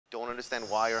understand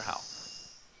why or how.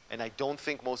 And I don't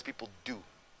think most people do.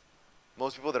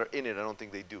 Most people that are in it, I don't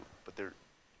think they do. But they're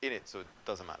in it, so it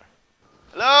doesn't matter.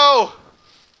 Hello?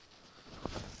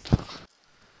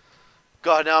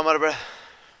 God, now I'm out of breath.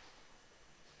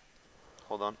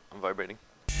 Hold on, I'm vibrating.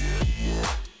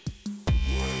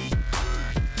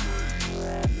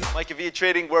 Mike and Via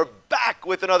Trading, we're back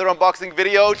with another unboxing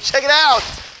video. Check it out!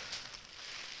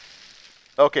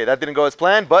 Okay, that didn't go as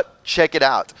planned, but check it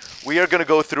out. We are gonna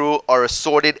go through our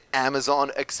assorted Amazon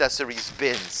accessories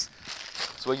bins.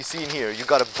 So what you see in here, you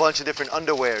got a bunch of different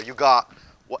underwear. You got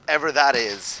whatever that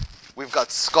is. We've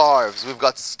got scarves, we've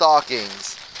got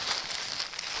stockings.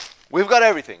 We've got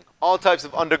everything. All types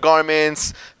of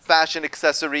undergarments, fashion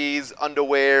accessories,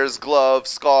 underwears, gloves,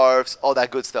 scarves, all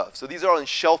that good stuff. So these are all in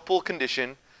shelf pull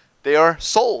condition. They are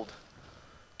sold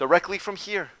directly from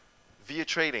here, Via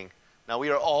Trading. Now we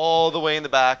are all the way in the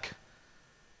back,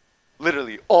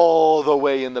 literally all the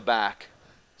way in the back,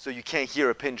 so you can't hear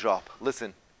a pin drop.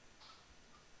 Listen.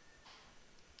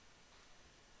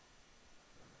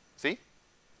 See?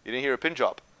 You didn't hear a pin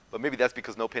drop, but maybe that's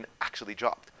because no pin actually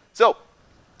dropped. So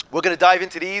we're gonna dive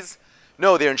into these.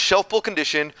 No, they're in shelf pull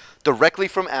condition, directly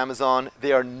from Amazon.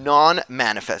 They are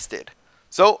non-manifested.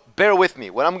 So bear with me.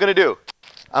 What I'm gonna do,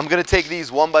 I'm gonna take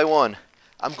these one by one.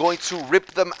 I'm going to rip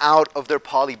them out of their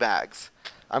poly bags.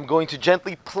 I'm going to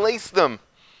gently place them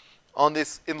on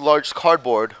this enlarged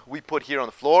cardboard we put here on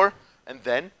the floor, and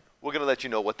then we're gonna let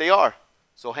you know what they are.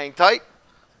 So hang tight,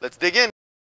 let's dig in.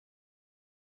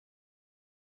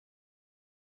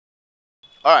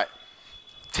 All right,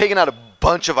 taking out a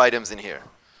bunch of items in here.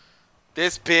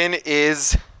 This bin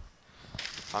is,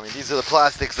 I mean, these are the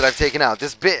plastics that I've taken out.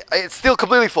 This bin, it's still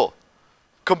completely full.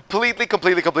 Completely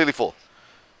full.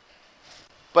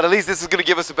 But at least this is going to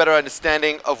give us a better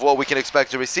understanding of what we can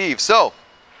expect to receive. So,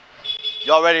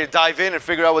 y'all ready to dive in and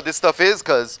figure out what this stuff is?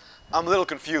 Because I'm a little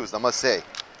confused, I must say.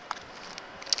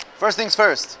 First things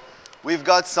first, we've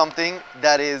got something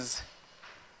that is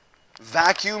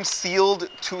vacuum sealed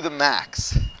to the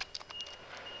max.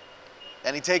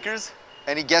 Any takers?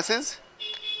 Any guesses?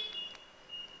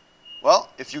 Well,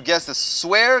 if you guessed a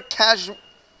square cashmere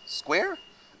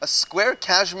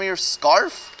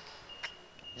scarf,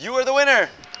 you are the winner.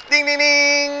 Ding, ding,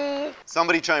 ding.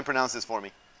 Somebody try and pronounce this for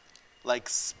me. Like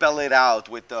spell it out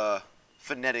with the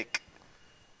phonetic,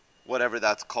 whatever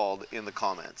that's called, in the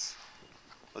comments.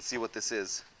 Let's see what this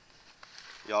is.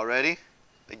 Y'all ready?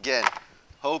 Again,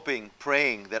 hoping,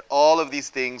 praying that all of these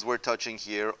things we're touching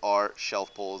here are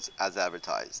shelf pulls as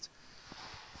advertised.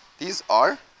 These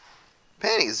are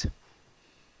panties.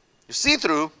 You're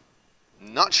see-through.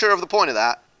 Not sure of the point of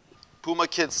that. Puma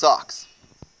Kids socks.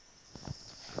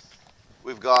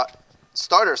 We've got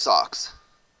starter socks.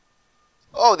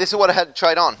 Oh, this is what I had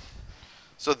tried on.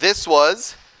 So this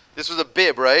was a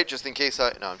bib, right? Just in case no,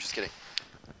 I'm just kidding.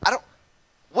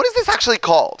 What is this actually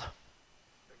called?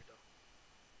 Baby doll.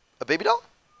 A baby doll?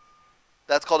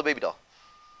 That's called a baby doll.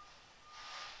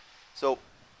 So,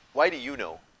 why do you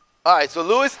know? All right, so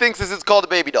Lewis thinks this is called a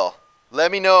baby doll.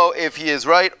 Let me know if he is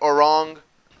right or wrong.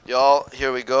 Y'all,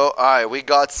 here we go. All right, we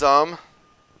got some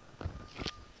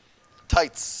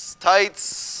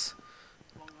tights.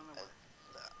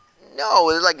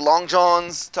 No, they're like long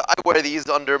johns. I wear these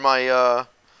under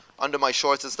my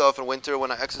shorts and stuff in winter when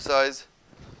I exercise.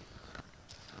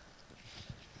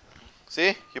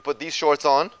 See, you put these shorts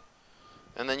on,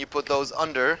 and then you put those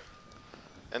under,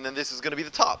 and then this is gonna be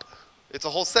the top. It's a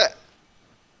whole set.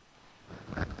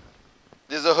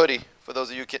 This is a hoodie for those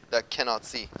of you that cannot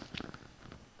see.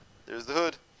 There's the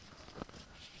hood.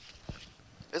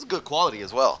 It's good quality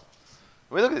as well.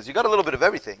 I mean, look at this. You got a little bit of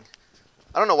everything.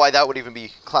 I don't know why that would even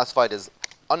be classified as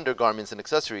undergarments and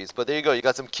accessories, but there you go. You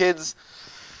got some kids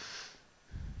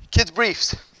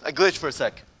briefs. I glitched for a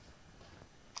sec.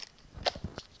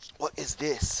 What is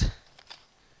this?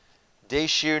 Day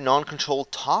sheer non-control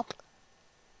top?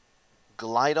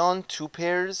 Glide on 2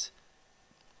 pairs?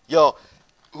 Yo,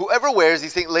 whoever wears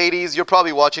these things, ladies, you're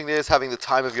probably watching this having the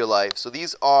time of your life. So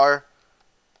these are,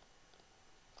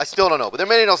 I still don't know, but they're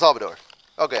made in El Salvador.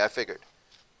 Okay, I figured.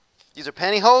 These are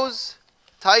pantyhose,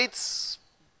 tights,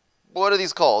 what are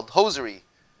these called? Hosiery.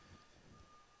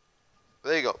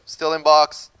 There you go, still in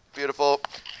box, beautiful.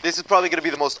 This is probably gonna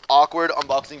be the most awkward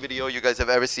unboxing video you guys have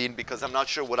ever seen because I'm not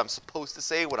sure what I'm supposed to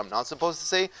say, what I'm not supposed to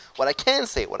say, what I can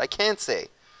say, what I can't say.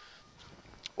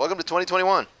 Welcome to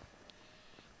 2021.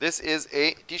 This is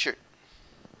a t-shirt.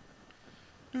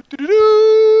 Do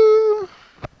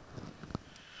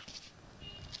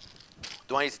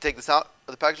I need to take this out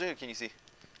of the packaging or can you see?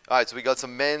 All right, so we got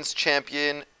some men's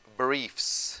champion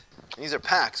briefs. These are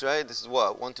packs, right? This is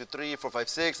what? 1, 2, 3, 4, 5,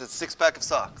 6. That's a 6-pack of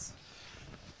socks.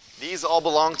 These all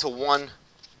belong to one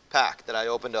pack that I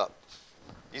opened up.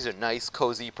 These are nice,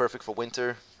 cozy, perfect for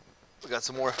winter. We got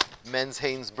some more men's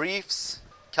Hanes briefs.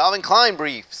 Calvin Klein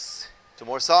briefs. Some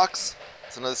more socks.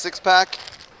 It's another 6-pack.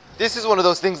 This is one of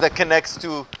those things that connects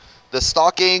to the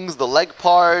stockings, the leg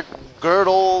part,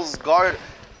 girdles, guard,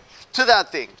 to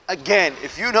that thing. Again,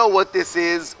 if you know what this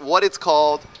is, what it's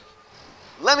called,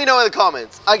 let me know in the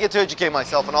comments. I get to educate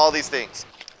myself on all these things.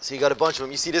 So you got a bunch of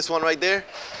them. You see this one right there?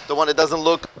 The one that doesn't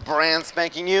look brand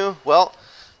spanking new? Well,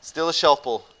 still a shelf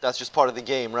pull. That's just part of the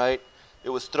game, right? It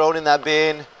was thrown in that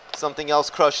bin, something else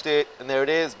crushed it, and there it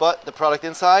is. But the product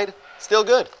inside, still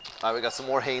good. All right, we got some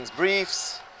more Hanes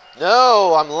briefs.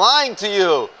 No, I'm lying to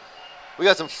you. We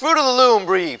got some Fruit of the Loom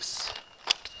briefs.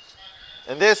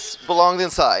 And this belonged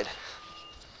inside.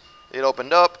 It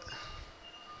opened up.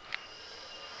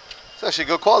 It's actually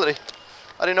good quality.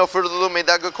 I didn't know Fruit of the Loom made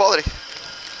that good quality.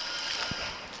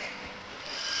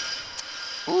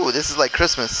 Ooh, this is like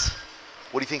Christmas.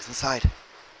 What do you think's inside?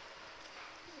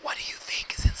 What do you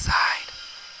think is inside?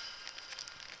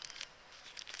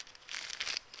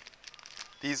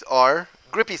 These are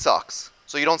grippy socks,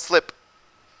 so you don't slip.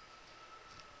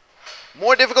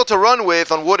 More difficult to run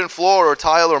with on wooden floor or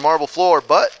tile or marble floor,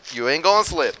 but you ain't gonna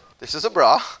slip. This is a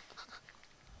bra.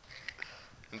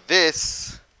 And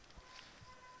these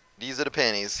are the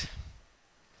panties.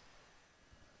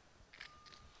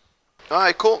 All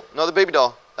right, cool. Another baby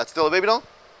doll. That's still a baby doll?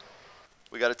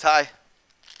 We got a tie.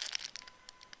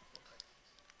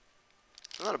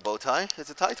 It's not a bow tie, it's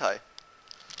a tie-tie.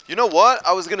 You know what?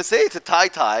 I was gonna say it's a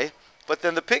tie-tie, but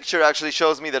then the picture actually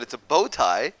shows me that it's a bow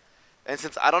tie. And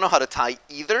since I don't know how to tie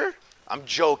either, I'm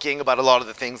joking about a lot of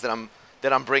the things that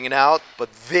I'm bringing out, but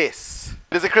this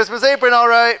is a Christmas apron, all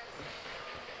right.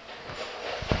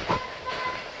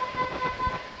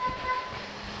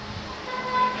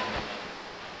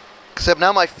 Except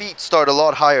now my feet start a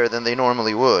lot higher than they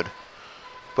normally would.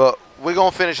 But we're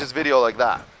gonna finish this video like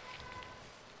that.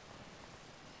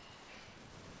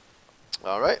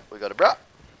 All right, we got a bra.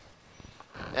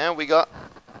 And we got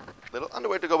little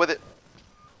underwear to go with it.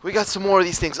 We got some more of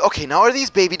these things. Okay, now are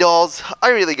these baby dolls? I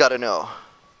really gotta know.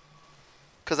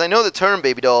 Because I know the term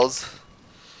baby dolls,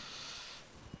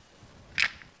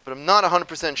 but I'm not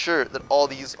 100% sure that all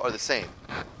these are the same.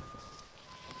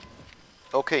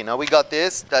 Okay, now we got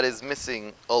this that is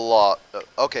missing a lot.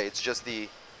 Okay, it's just the,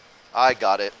 I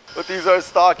got it. But these are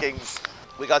stockings.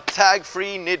 We got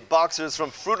tag-free knit boxers from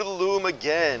Fruit of the Loom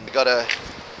again. We got a,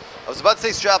 I was about to say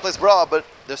strapless bra, but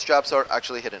the straps are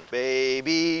actually hidden.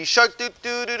 Baby shark doo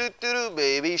doo doo doo doo doo,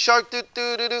 baby shark doo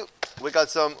doo doo doo. We got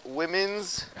some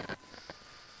women's,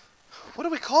 what do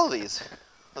we call these?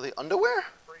 Are they underwear?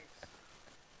 Briefs.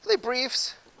 Are they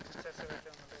briefs?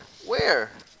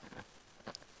 Where?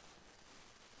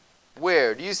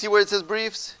 Where? Do you see where it says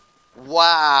briefs?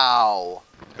 Wow.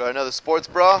 Got another sports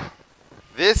bra.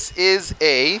 This is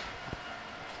a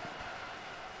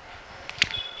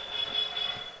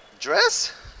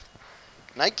dress?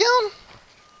 Nightgown?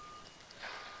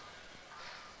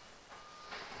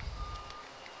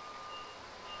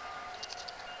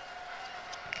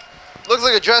 Looks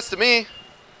like a dress to me.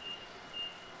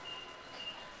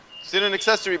 It's in an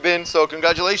accessory bin, so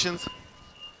congratulations.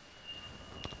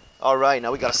 All right,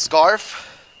 now we got a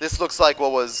scarf. This looks like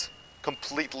what was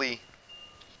completely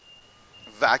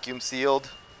vacuum sealed.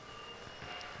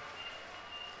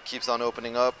 Keeps on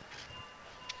opening up.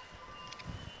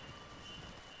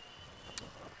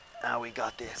 Now we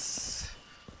got this.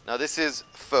 Now this is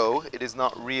faux. It is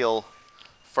not real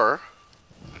fur,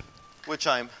 which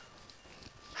I'm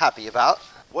happy about.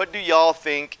 What do y'all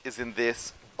think is in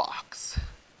this box?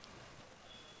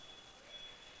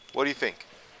 What do you think?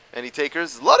 Any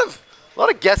takers? A lot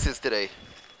of guesses today.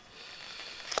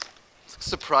 It's a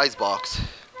surprise box.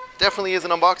 Definitely is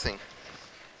an unboxing.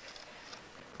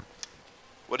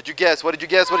 What did you guess? What did you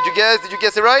guess? What did you guess? Did you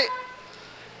guess it right?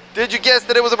 Did you guess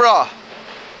that it was a bra?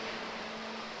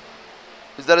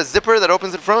 Is that a zipper that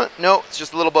opens in front? No, it's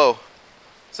just a little bow.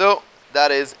 So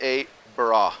that is a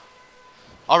bra.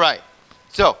 All right,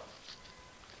 so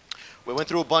we went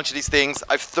through a bunch of these things.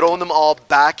 I've thrown them all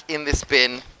back in this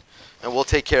bin, and we'll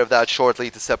take care of that shortly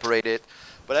to separate it.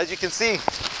 But as you can see,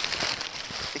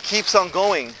 it keeps on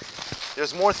going.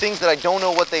 There's more things that I don't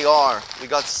know what they are. We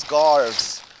got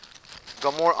scarves,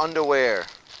 got more underwear.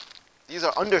 These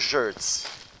are undershirts.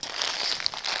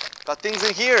 Got things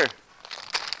in here.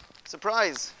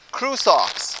 Surprise. Crew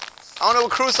socks. I don't know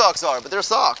what crew socks are, but they're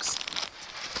socks.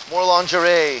 More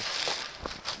lingerie,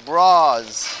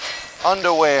 bras,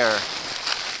 underwear.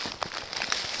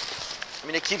 I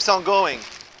mean, it keeps on going.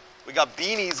 We got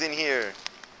beanies in here.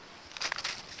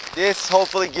 This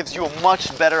hopefully gives you a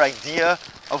much better idea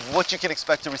of what you can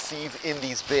expect to receive in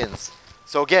these bins.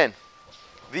 So again,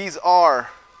 these are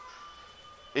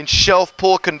in shelf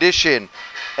pull condition,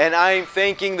 and I'm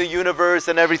thanking the universe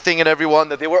and everything and everyone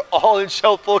that they were all in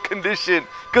shelf pull condition,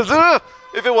 because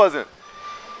if it wasn't,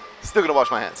 still gonna wash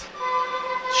my hands.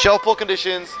 Shelf pull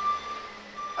conditions.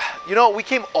 You know, we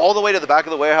came all the way to the back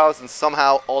of the warehouse and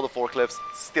somehow all the forklifts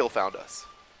still found us.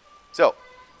 So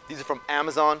these are from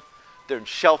Amazon. They're in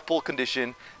shelf pull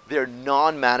condition. They're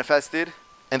non-manifested,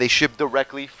 and they ship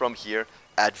directly from here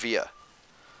at Via.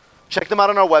 Check them out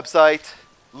on our website.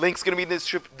 Link's gonna be in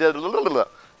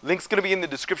the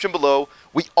description below.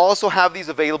 We also have these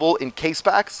available in case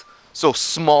packs, so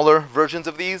smaller versions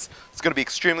of these. It's gonna be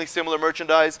extremely similar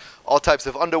merchandise, all types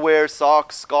of underwear,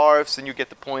 socks, scarves, and you get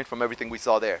the point from everything we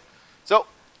saw there. So,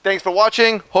 thanks for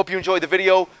watching. Hope you enjoyed the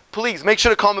video. Please make sure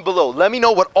to comment below. Let me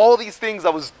know what all these things I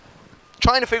was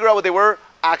trying to figure out what they were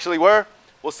actually were.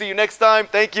 We'll see you next time.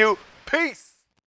 Thank you. Peace.